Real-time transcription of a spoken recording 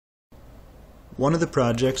One of the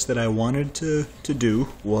projects that I wanted to do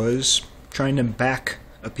was trying to back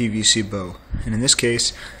a PVC bow. And in this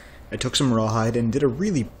case, I took some rawhide and did a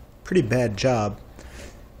really pretty bad job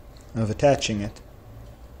of attaching it.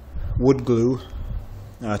 Wood glue,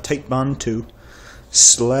 tight bond 2,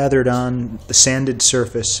 slathered on the sanded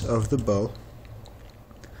surface of the bow.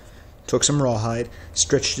 Took some rawhide,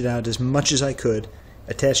 stretched it out as much as I could,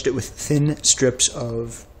 attached it with thin strips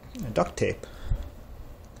of duct tape.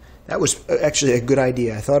 That was actually a good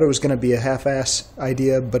idea. I thought it was going to be a half-ass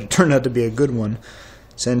idea, but it turned out to be a good one,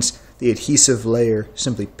 since the adhesive layer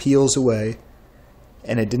simply peels away,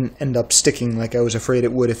 and it didn't end up sticking like I was afraid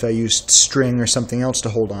it would if I used string or something else to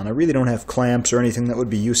hold on. I really don't have clamps or anything that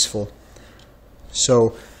would be useful.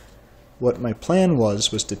 So what my plan was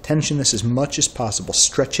to tension this as much as possible,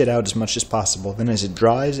 stretch it out as much as possible. Then as it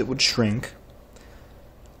dries, it would shrink,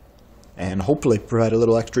 and hopefully provide a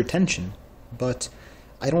little extra tension. But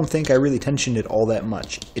I don't think I really tensioned it all that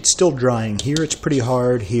much. It's still drying. Here it's pretty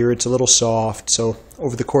hard, here it's a little soft, so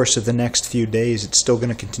over the course of the next few days it's still going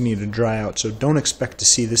to continue to dry out, so don't expect to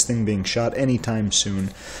see this thing being shot anytime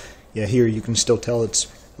soon. Yeah, here you can still tell it's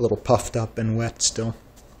a little puffed up and wet still.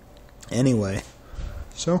 Anyway,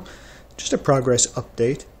 so just a progress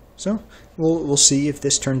update. So we'll see if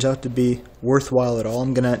this turns out to be worthwhile at all.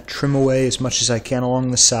 I'm going to trim away as much as I can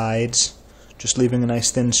along the sides, just leaving a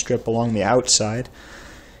nice thin strip along the outside.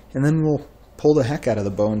 And then we'll pull the heck out of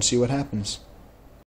the bow and see what happens.